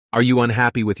Are you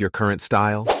unhappy with your current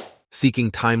style? Seeking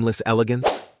timeless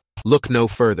elegance? Look no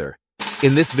further.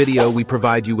 In this video, we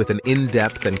provide you with an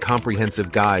in-depth and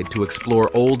comprehensive guide to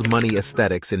explore old money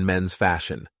aesthetics in men's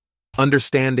fashion.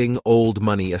 Understanding old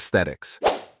money aesthetics.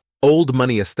 Old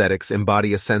money aesthetics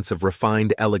embody a sense of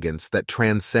refined elegance that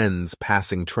transcends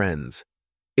passing trends.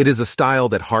 It is a style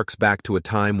that harks back to a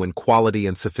time when quality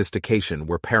and sophistication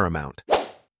were paramount.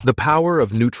 The power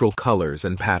of neutral colors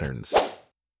and patterns.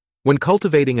 When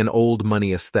cultivating an old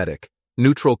money aesthetic,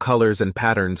 neutral colors and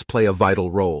patterns play a vital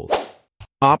role.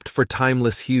 Opt for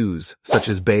timeless hues such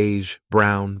as beige,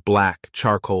 brown, black,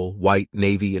 charcoal, white,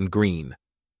 navy, and green.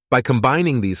 By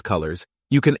combining these colors,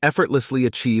 you can effortlessly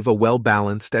achieve a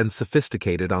well-balanced and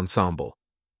sophisticated ensemble.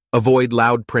 Avoid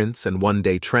loud prints and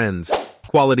one-day trends,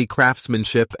 quality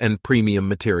craftsmanship, and premium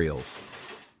materials.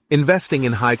 Investing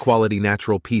in high-quality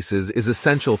natural pieces is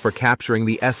essential for capturing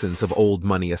the essence of old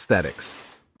money aesthetics.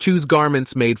 Choose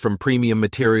garments made from premium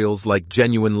materials like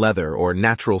genuine leather or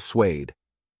natural suede.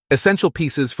 Essential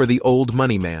pieces for the old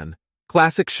money man.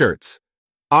 Classic shirts.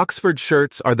 Oxford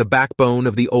shirts are the backbone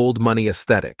of the old money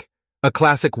aesthetic. A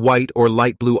classic white or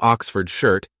light blue Oxford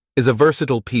shirt is a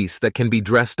versatile piece that can be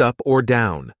dressed up or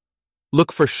down.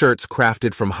 Look for shirts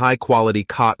crafted from high-quality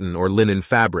cotton or linen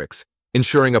fabrics,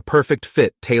 ensuring a perfect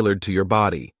fit tailored to your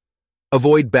body.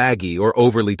 Avoid baggy or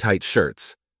overly tight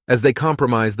shirts, as they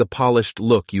compromise the polished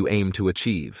look you aim to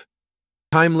achieve.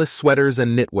 Timeless sweaters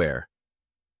and knitwear.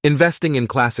 Investing in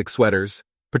classic sweaters,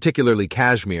 particularly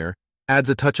cashmere, adds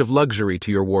a touch of luxury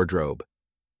to your wardrobe.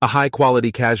 A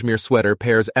high-quality cashmere sweater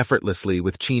pairs effortlessly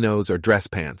with chinos or dress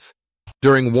pants.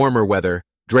 During warmer weather,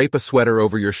 drape a sweater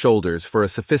over your shoulders for a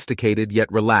sophisticated yet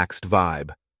relaxed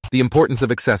vibe. The importance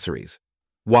of accessories.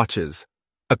 Watches.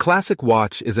 A classic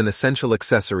watch is an essential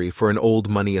accessory for an old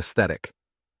money aesthetic.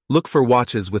 Look for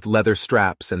watches with leather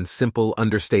straps and simple,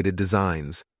 understated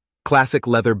designs. Classic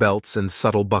leather belts and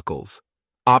subtle buckles.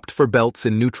 Opt for belts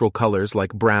in neutral colors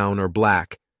like brown or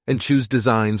black, and choose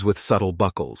designs with subtle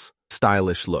buckles.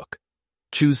 Stylish look.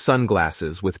 Choose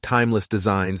sunglasses with timeless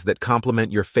designs that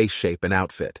complement your face shape and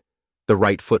outfit. The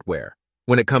right footwear.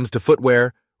 When it comes to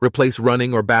footwear, replace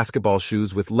running or basketball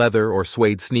shoes with leather or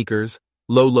suede sneakers,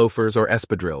 low loafers, or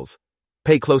espadrilles.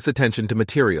 Pay close attention to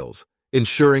materials,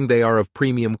 ensuring they are of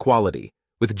premium quality,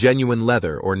 with genuine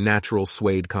leather or natural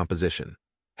suede composition.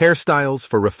 Hairstyles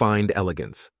for refined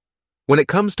elegance. When it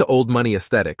comes to old money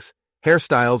aesthetics,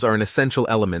 hairstyles are an essential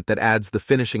element that adds the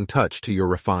finishing touch to your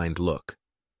refined look.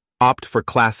 Opt for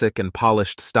classic and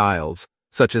polished styles,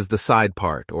 such as the side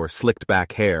part or slicked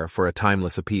back hair for a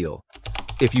timeless appeal.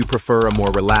 If you prefer a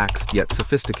more relaxed yet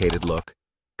sophisticated look,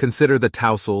 consider the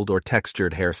tousled or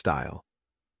textured hairstyle.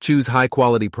 Choose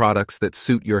high-quality products that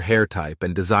suit your hair type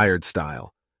and desired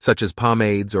style, such as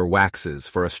pomades or waxes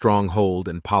for a strong hold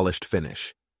and polished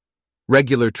finish.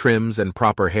 Regular trims and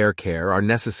proper hair care are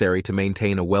necessary to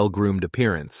maintain a well-groomed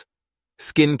appearance.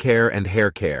 Skin care and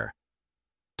hair care.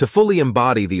 To fully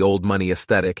embody the old money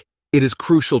aesthetic, it is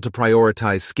crucial to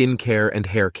prioritize skin care and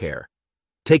hair care.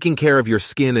 Taking care of your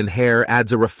skin and hair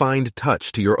adds a refined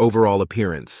touch to your overall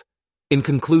appearance. In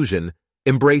conclusion,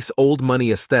 embrace old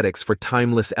money aesthetics for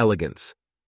timeless elegance.